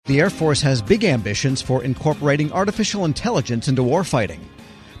The Air Force has big ambitions for incorporating artificial intelligence into warfighting.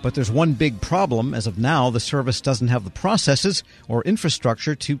 But there's one big problem. As of now, the service doesn't have the processes or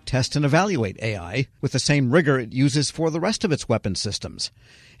infrastructure to test and evaluate AI with the same rigor it uses for the rest of its weapon systems.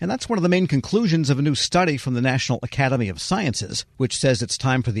 And that's one of the main conclusions of a new study from the National Academy of Sciences, which says it's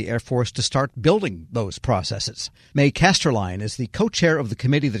time for the Air Force to start building those processes. May Kasterlein is the co-chair of the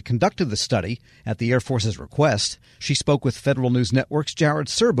committee that conducted the study at the Air Force's request. She spoke with Federal News Network's Jared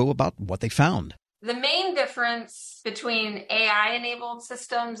Serbu about what they found. The main difference between AI-enabled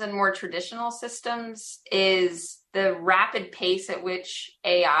systems and more traditional systems is the rapid pace at which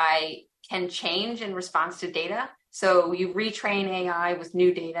AI can change in response to data. So you retrain AI with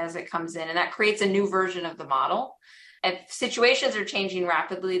new data as it comes in, and that creates a new version of the model. If situations are changing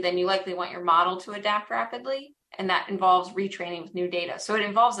rapidly, then you likely want your model to adapt rapidly, and that involves retraining with new data. So it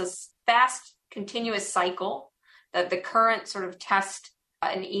involves a fast, continuous cycle that the current sort of test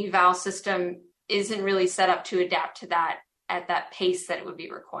and eval system isn't really set up to adapt to that at that pace that it would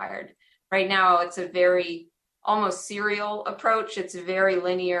be required. Right now, it's a very almost serial approach. It's very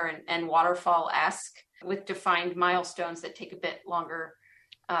linear and waterfall-esque with defined milestones that take a bit longer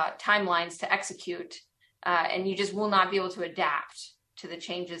timelines to execute. And you just will not be able to adapt to the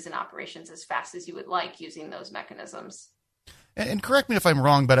changes in operations as fast as you would like using those mechanisms. And correct me if I'm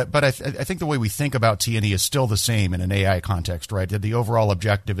wrong, but I think the way we think about T&E is still the same in an AI context, right? That the overall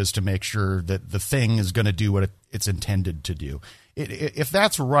objective is to make sure that the thing is going to do what it's intended to do. If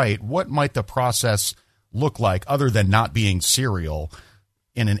that's right, what might the process look like other than not being serial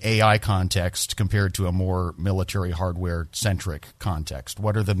in an AI context compared to a more military hardware-centric context?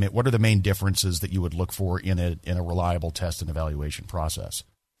 What are the main differences that you would look for in a reliable test and evaluation process?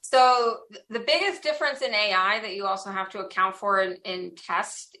 So the biggest difference in AI that you also have to account for in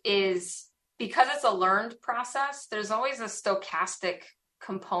test is because it's a learned process, there's always a stochastic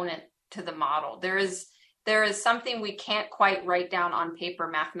component to the model. There is something we can't quite write down on paper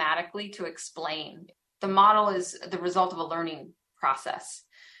mathematically to explain. The model is the result of a learning process.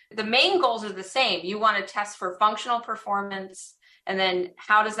 The main goals are the same. You want to test for functional performance, and then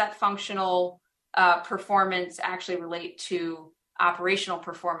how does that functional performance actually relate to operational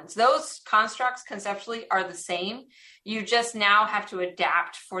performance? Those constructs conceptually are the same. You just now have to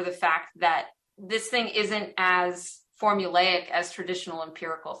adapt for the fact that this thing isn't as formulaic as traditional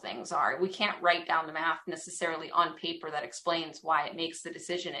empirical things are. We can't write down the math necessarily on paper that explains why it makes the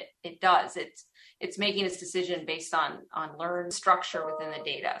decision it does. It's making its decision based on learned structure within the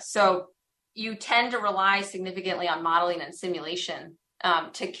data. So you tend to rely significantly on modeling and simulation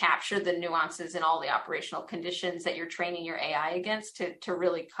to capture the nuances in all the operational conditions that you're training your AI against to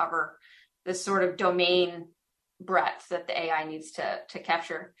really cover the sort of domain breadth that the AI needs to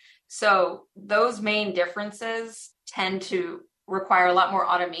capture. So those main differences tend to require a lot more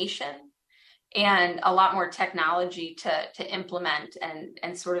automation and a lot more technology to implement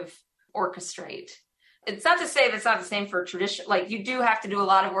and sort of orchestrate. It's not to say that's not the same for tradition. Like, you do have to do a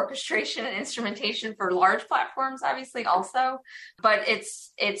lot of orchestration and instrumentation for large platforms, obviously, also. But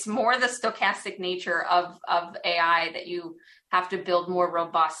it's more the stochastic nature of AI that you have to build more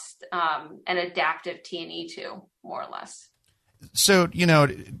robust and adaptive T&E to, more or less. So,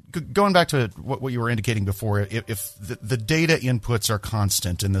 going back to what you were indicating before, if the data inputs are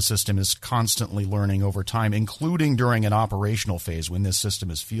constant and the system is constantly learning over time, including during an operational phase when this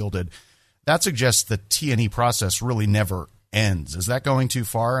system is fielded, that suggests the T&E process really never ends. Is that going too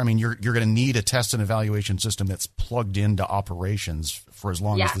far? I mean, you're going to need a test and evaluation system that's plugged into operations for as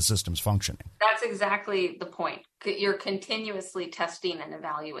long as the system's functioning. That's exactly the point. You're continuously testing and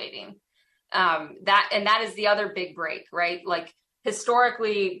evaluating. That is the other big break, right? Like,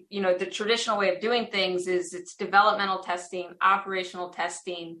 historically, the traditional way of doing things is it's developmental testing, operational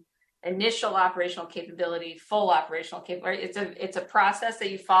testing, initial operational capability, full operational capability. It's a process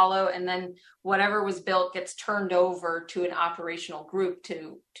that you follow, and then whatever was built gets turned over to an operational group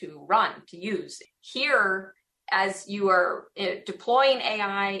to run, to use. Here, as you are deploying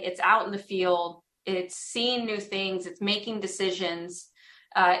AI, it's out in the field, it's seeing new things, it's making decisions.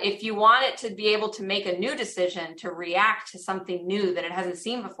 If you want it to be able to make a new decision, to react to something new that it hasn't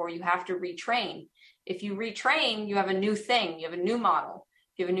seen before, you have to retrain. If you retrain, you have a new thing, you have a new model.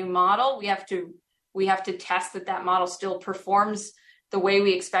 If you have a new model, we have to test that model still performs the way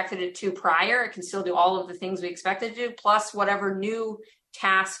we expected it to prior. It can still do all of the things we expected to do, plus whatever new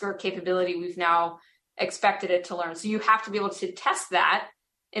task or capability we've now expected it to learn. So you have to be able to test that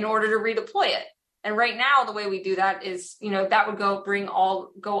in order to redeploy it. And right now, the way we do that is, that would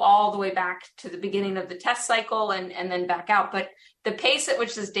go all the way back to the beginning of the test cycle and then back out. But the pace at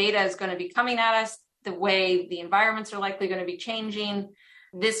which this data is going to be coming at us, the way the environments are likely going to be changing,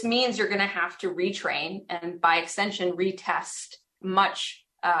 This means you're going to have to retrain and by extension retest much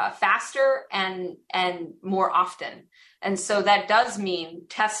faster and more often. And so that does mean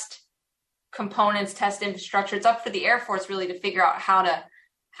test components, test infrastructure. It's up for the Air Force really to figure out how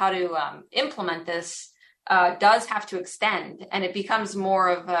to implement this. Does have to extend, and it becomes more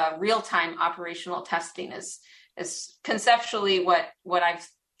of a real-time operational testing is conceptually what I've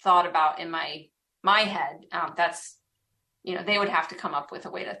thought about in my head. That's, they would have to come up with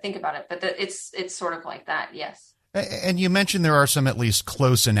a way to think about it, but it's sort of like that. Yes. And you mentioned there are some at least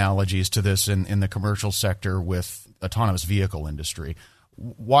close analogies to this in the commercial sector with autonomous vehicle industry.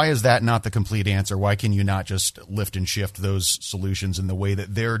 Why is that not the complete answer? Why can you not just lift and shift those solutions in the way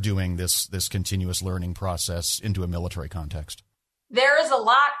that they're doing this continuous learning process into a military context? There is a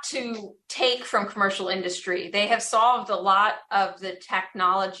lot to take from commercial industry. They have solved a lot of the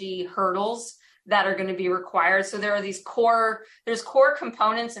technology hurdles that are going to be required. So there are there's core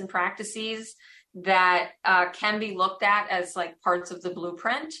components and practices that can be looked at as like parts of the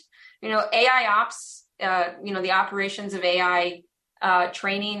blueprint. AI ops, the operations of AI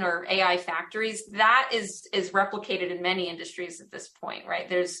training or AI factories, that is replicated in many industries at this point, right?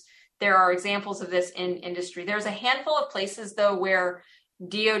 There are examples of this in industry. There's a handful of places though where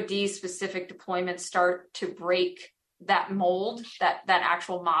DoD specific deployments start to break that mold, that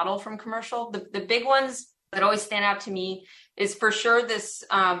actual model from commercial. The big ones that always stand out to me is for sure this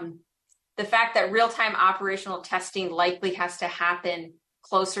the fact that real-time operational testing likely has to happen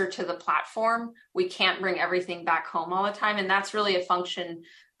closer to the platform. We can't bring everything back home all the time. And that's really a function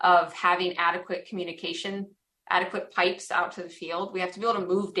of having adequate communication, adequate pipes out to the field. We have to be able to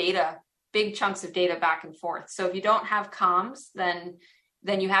move data, big chunks of data back and forth. So if you don't have comms, then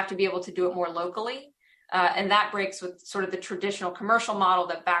you have to be able to do it more locally. And that breaks with sort of the traditional commercial model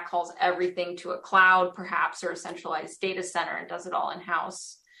that backhauls everything to a cloud, perhaps, or a centralized data center and does it all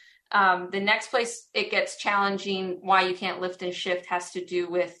in-house. The next place it gets challenging, why you can't lift and shift, has to do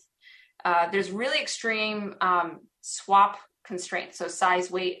with there's really extreme swap constraints, so size,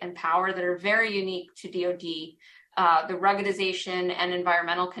 weight, and power that are very unique to DoD. The ruggedization and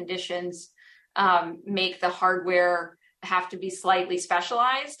environmental conditions make the hardware have to be slightly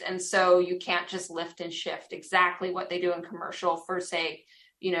specialized, and so you can't just lift and shift exactly what they do in commercial for, say,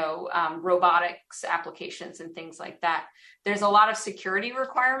 robotics applications and things like that. There's a lot of security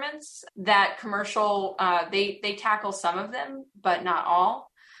requirements that commercial, they tackle some of them, but not all.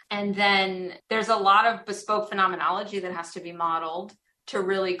 And then there's a lot of bespoke phenomenology that has to be modeled to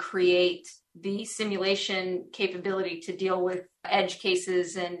really create the simulation capability to deal with edge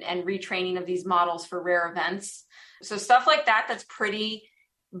cases and retraining of these models for rare events. So stuff like that, that's pretty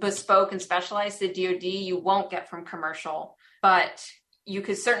bespoke and specialized to DoD, you won't get from commercial, but you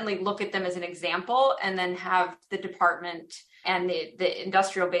could certainly look at them as an example and then have the department and the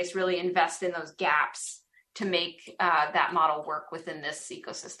industrial base really invest in those gaps to make that model work within this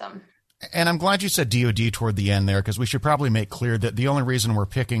ecosystem. And I'm glad you said DoD toward the end there, because we should probably make clear that the only reason we're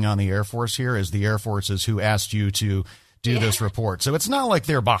picking on the Air Force here is the Air Force is who asked you to do this report. So it's not like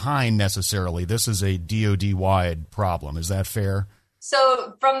they're behind necessarily. This is a DoD-wide problem. Is that fair?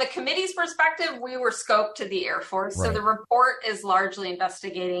 So from the committee's perspective, we were scoped to the Air Force. Right. So the report is largely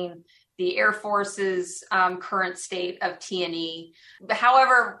investigating the Air Force's current state of T&E.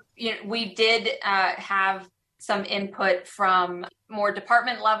 However, we did have some input from more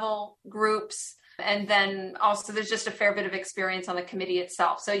department level groups. And then also there's just a fair bit of experience on the committee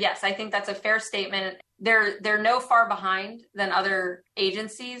itself. So yes, I think that's a fair statement. They're no far behind than other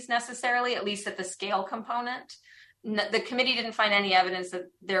agencies necessarily, at least at the scale component. The committee didn't find any evidence that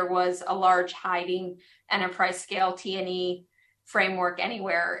there was a large hiding enterprise scale T&E framework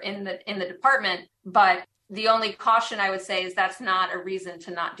anywhere in the department. But the only caution I would say is that's not a reason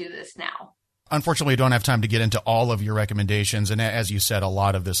to not do this now. Unfortunately, we don't have time to get into all of your recommendations. And as you said, a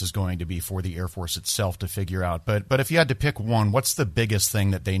lot of this is going to be for the Air Force itself to figure out. But if you had to pick one, what's the biggest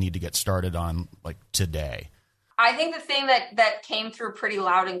thing that they need to get started on, like today? I think the thing that came through pretty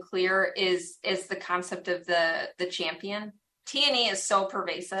loud and clear is the concept of the champion. T&E is so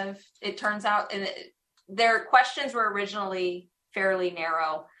pervasive, it turns out, and their questions were originally fairly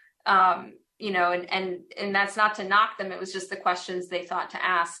narrow, and that's not to knock them. It was just the questions they thought to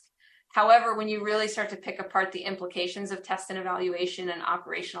ask. However, when you really start to pick apart the implications of test and evaluation and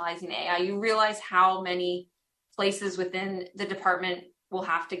operationalizing AI, you realize how many places within the department will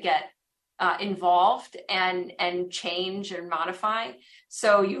have to get involved and change and modify.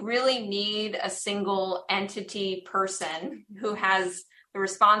 So you really need a single entity person who has the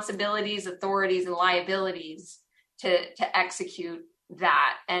responsibilities, authorities, and liabilities to execute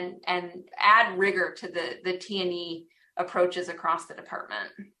that and add rigor to the T&E approaches across the department.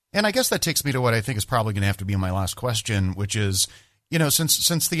 And I guess that takes me to what I think is probably going to have to be my last question, which is,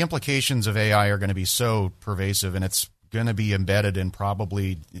 since the implications of AI are going to be so pervasive and it's going to be embedded in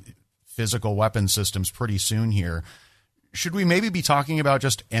probably physical weapon systems pretty soon here, should we maybe be talking about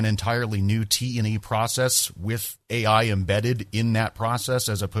just an entirely new T&E process with AI embedded in that process,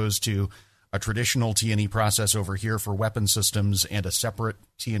 as opposed to a traditional T&E process over here for weapon systems and a separate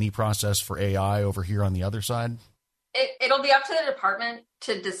T&E process for AI over here on the other side? It'll be up to the department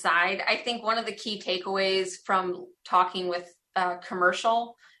to decide. I think one of the key takeaways from talking with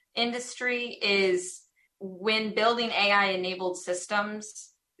commercial industry is when building AI-enabled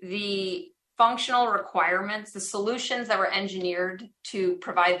systems, the functional requirements, the solutions that were engineered to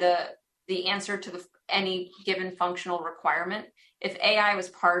provide the answer to any given functional requirement, if AI was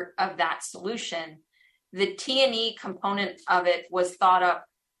part of that solution, the T&E component of it was thought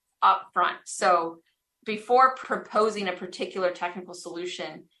up front. So before proposing a particular technical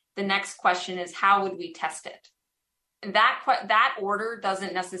solution, the next question is, how would we test it? And that order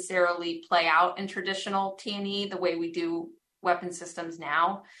doesn't necessarily play out in traditional T&E the way we do weapon systems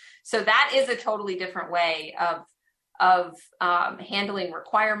now. So that is a totally different way of handling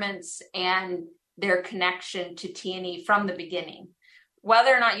requirements and their connection to T&E from the beginning.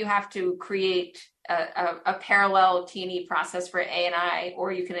 Whether or not you have to create a parallel T&E process for A&I,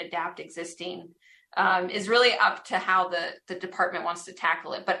 or you can adapt existing, is really up to how the department wants to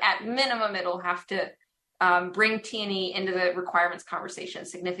tackle it. But at minimum, it'll have to bring T&E into the requirements conversation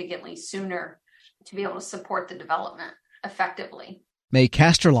significantly sooner to be able to support the development effectively. May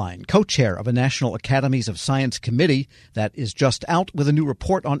Casterline, co-chair of a National Academies of Science committee that is just out with a new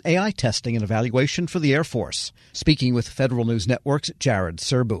report on AI testing and evaluation for the Air Force, speaking with Federal News Network's Jared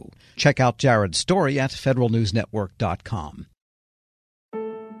Serbu. Check out Jared's story at federalnewsnetwork.com.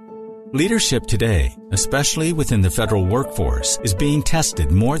 Leadership today, especially within the federal workforce, is being tested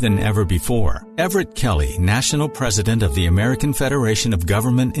more than ever before. Everett Kelly, National President of the American Federation of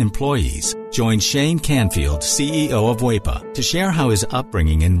Government Employees, joined Shane Canfield, CEO of WEPA, to share how his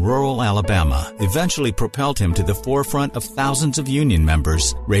upbringing in rural Alabama eventually propelled him to the forefront of thousands of union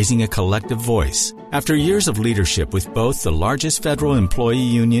members, raising a collective voice. After years of leadership with both the largest federal employee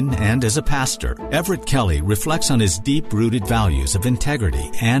union and as a pastor, Everett Kelly reflects on his deep-rooted values of integrity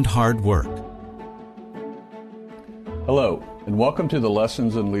and hard work. Hello, and welcome to the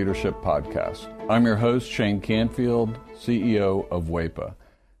Lessons in Leadership podcast. I'm your host, Shane Canfield, CEO of WEPA.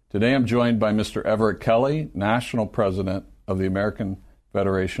 Today I'm joined by Mr. Everett Kelly, National President of the American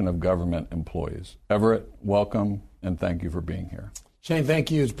Federation of Government Employees. Everett, welcome, and thank you for being here. Shane, thank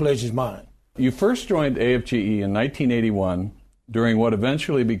you. It's a pleasure's mine. You first joined AFGE in 1981 during what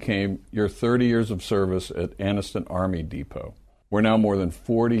eventually became your 30 years of service at Anniston Army Depot. We're now more than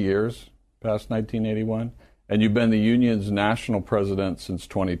 40 years past 1981, and you've been the union's national president since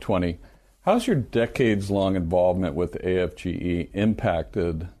 2020. How's your decades-long involvement with AFGE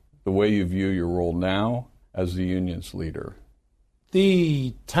impacted the way you view your role now as the union's leader?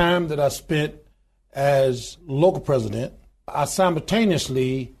 The time that I spent as local president, I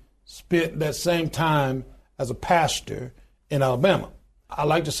simultaneously spent that same time as a pastor in Alabama. I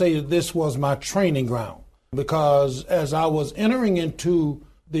like to say that this was my training ground, because as I was entering into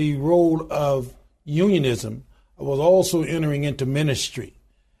the role of unionism, I was also entering into ministry.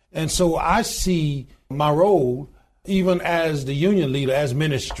 And so I see my role, even as the union leader, as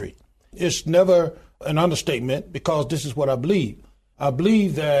ministry. It's never an understatement, because this is what I believe. I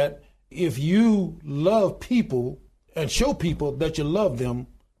believe that if you love people and show people that you love them,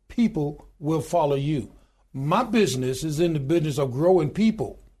 people will follow you. My business is in the business of growing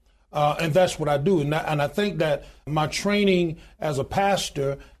people, and that's what I do. And I think that my training as a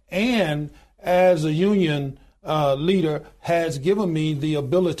pastor and as a union leader has given me the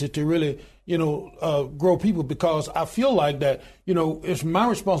ability to really, grow people, because I feel like that, it's my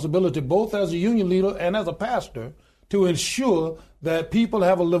responsibility both as a union leader and as a pastor to ensure that people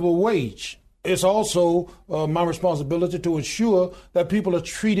have a livable wage. It's also my responsibility to ensure that people are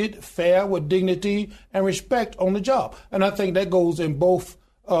treated fair, with dignity and respect on the job. And I think that goes in both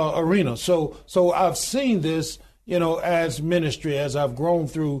arenas. So I've seen this, as ministry, as I've grown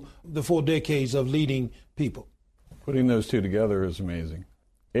through the 4 decades of leading people. Putting those two together is amazing.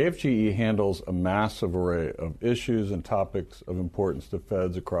 AFGE handles a massive array of issues and topics of importance to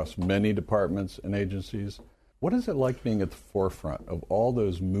feds across many departments and agencies. What is it like being at the forefront of all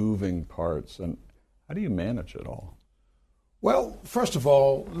those moving parts, and how do you manage it all? Well, first of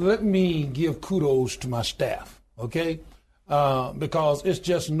all, let me give kudos to my staff, okay? Because it's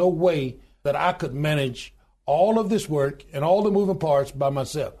just no way that I could manage all of this work and all the moving parts by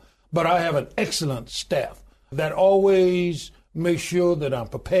myself. But I have an excellent staff. that always make sure that I'm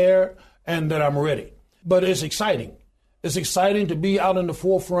prepared and that I'm ready. But it's exciting. It's exciting to be out in the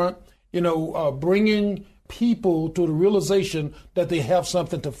forefront, bringing people to the realization that they have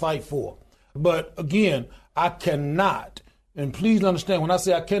something to fight for. But again, I cannot, and please understand, when I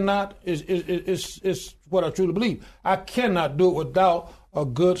say I cannot, it's what I truly believe. I cannot do it without a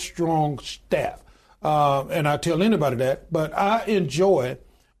good, strong staff. And I tell anybody that, but I enjoy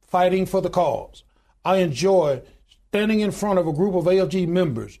fighting for the cause. I enjoy standing in front of a group of AFG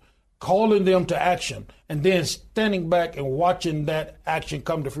members, calling them to action, and then standing back and watching that action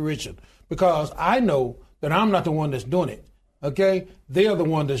come to fruition. Because I know that I'm not the one that's doing it, okay? They're the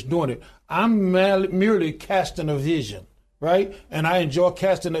one that's doing it. I'm merely casting a vision, right? And I enjoy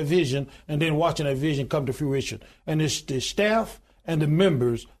casting that vision and then watching that vision come to fruition. And it's the staff and the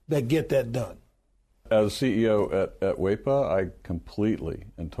members that get that done. As CEO at WEPA, I completely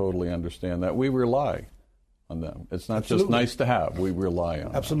and totally understand that. We rely on them. It's not Absolutely. Just nice to have. We rely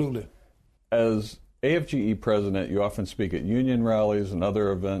on Absolutely. Them. As AFGE president, you often speak at union rallies and other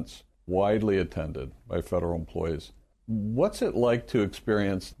events widely attended by federal employees. What's it like to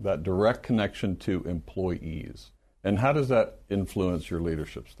experience that direct connection to employees? And how does that influence your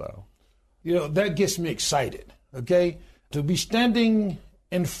leadership style? That gets me excited, okay? To be standing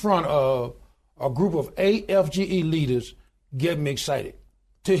in front of a group of AFGE leaders get me excited.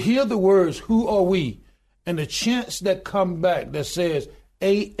 To hear the words, who are we? And the chants that come back that says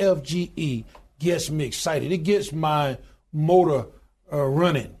AFGE gets me excited. It gets my motor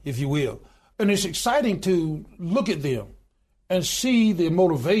running, if you will. And it's exciting to look at them and see the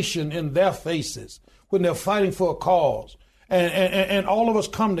motivation in their faces when they're fighting for a cause. And all of us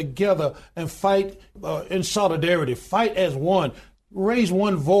come together and fight in solidarity, fight as one, raise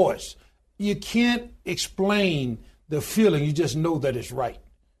one voice. You can't explain the feeling. You just know that it's right.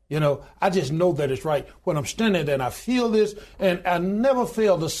 I just know that it's right when I'm standing there and I feel this, and I never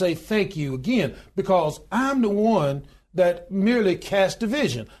fail to say thank you again, because I'm the one that merely cast the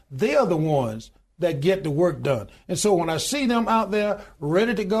vision. They are the ones that get the work done. And so when I see them out there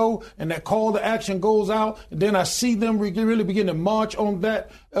ready to go and that call to action goes out, and then I see them really begin to march on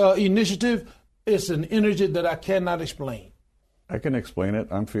that initiative, it's an energy that I cannot explain. I can explain it.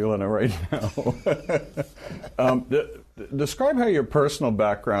 I'm feeling it right now. Describe how your personal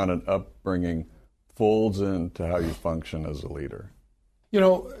background and upbringing folds into how you function as a leader.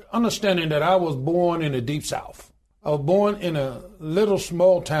 Understanding that I was born in the Deep South. I was born in a little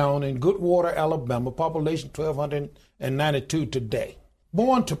small town in Goodwater, Alabama, population 1,292 today.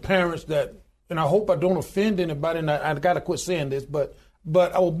 Born to parents that, and I hope I don't offend anybody, and I got to quit saying this, but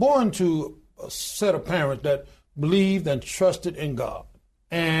I was born to a set of parents that believed and trusted in God.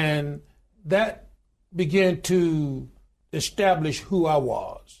 And that began to establish who I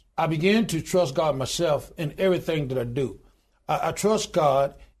was. I began to trust God myself in everything that I do. I trust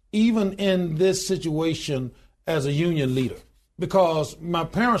God even in this situation as a union leader, because my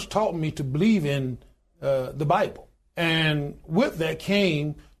parents taught me to believe in the Bible. And with that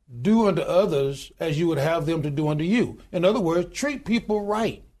came, do unto others as you would have them to do unto you. In other words, treat people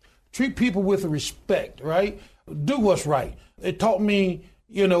right. Treat people with respect, right? Do what's right. It taught me,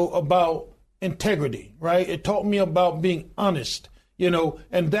 about integrity, right? It taught me about being honest,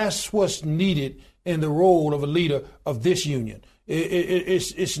 and that's what's needed in the role of a leader of this union.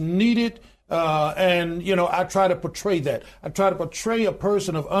 It's needed. And I try to portray that. I try to portray a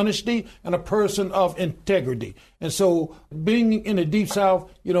person of honesty and a person of integrity. And so being in the Deep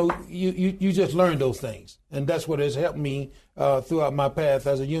South, you just learn those things. And that's what has helped me throughout my path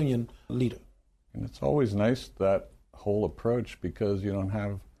as a union leader. And it's always nice, that whole approach, because you don't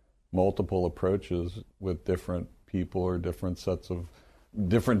have multiple approaches with different people or different sets of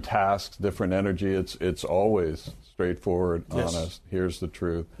different tasks, different energy. It's always straightforward, yes. Honest. Here's the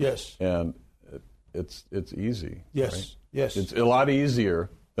truth. Yes. And it's easy. Yes. Right? Yes. It's a lot easier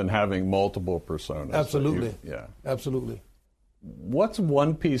than having multiple personas. Absolutely. Yeah. Absolutely. What's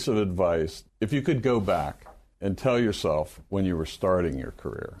one piece of advice, if you could go back and tell yourself when you were starting your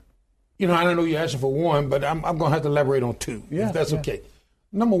career? I don't know you're asking for one, but I'm going to have to elaborate on two, if that's okay.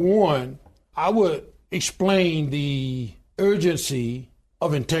 Number one, I would explain the urgency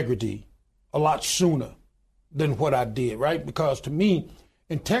of integrity a lot sooner than what I did, right? Because to me,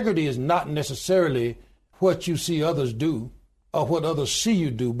 integrity is not necessarily what you see others do or what others see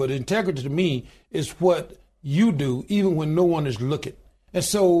you do, but integrity to me is what you do even when no one is looking. And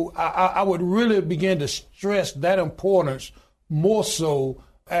so I would really begin to stress that importance more so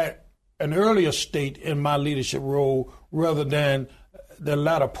at an earlier state in my leadership role rather than the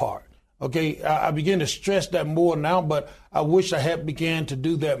latter part. Okay, I begin to stress that more now, but I wish I had began to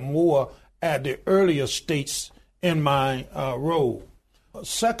do that more at the earlier states in my role.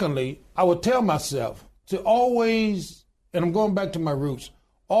 Secondly, I would tell myself to always, and I'm going back to my roots,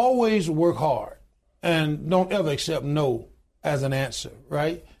 always work hard and don't ever accept no as an answer,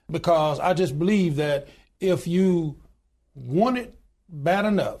 right? Because I just believe that if you want it bad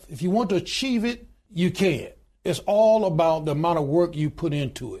enough, if you want to achieve it, you can. It's all about the amount of work you put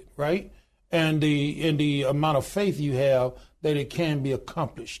into it, right? And the amount of faith you have that it can be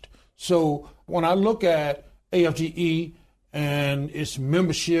accomplished. So when I look at AFGE and its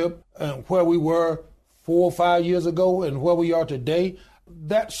membership and where we were 4 or 5 years ago and where we are today,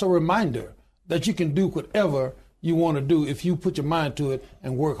 that's a reminder that you can do whatever you want to do if you put your mind to it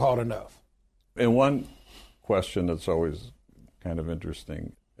and work hard enough. And one question that's always kind of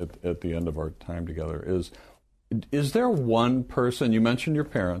interesting at the end of our time together is there one person, you mentioned your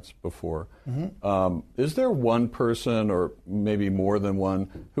parents before, is there one person or maybe more than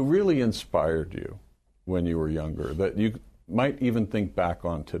one who really inspired you when you were younger that you might even think back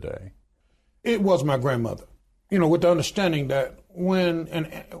on today? It was my grandmother, with the understanding that when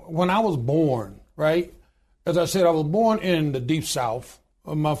I was born, right, as I said, I was born in the Deep South.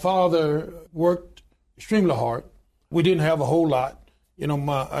 My father worked extremely hard. We didn't have a whole lot.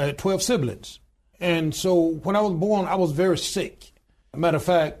 I had 12 siblings. And so when I was born, I was very sick. Matter of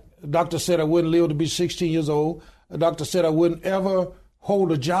fact, the doctor said I wouldn't live to be 16 years old. The doctor said I wouldn't ever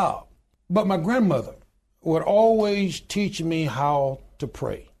hold a job. But my grandmother would always teach me how to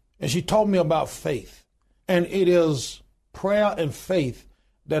pray. And she taught me about faith. And it is prayer and faith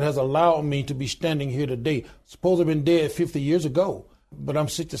that has allowed me to be standing here today. Suppose I've been dead 50 years ago, but I'm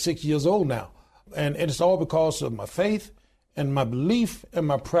 66 years old now. And it's all because of my faith and my belief and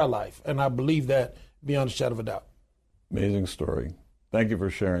my prayer life. And I believe that beyond a shadow of a doubt. Amazing story. Thank you for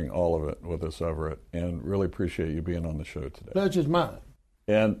sharing all of it with us, Everett, and really appreciate you being on the show today. Pleasure's mine.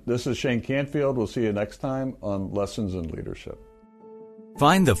 And this is Shane Canfield. We'll see you next time on Lessons in Leadership.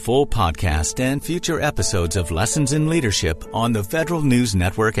 Find the full podcast and future episodes of Lessons in Leadership on the Federal News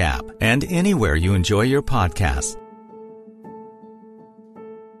Network app and anywhere you enjoy your podcasts.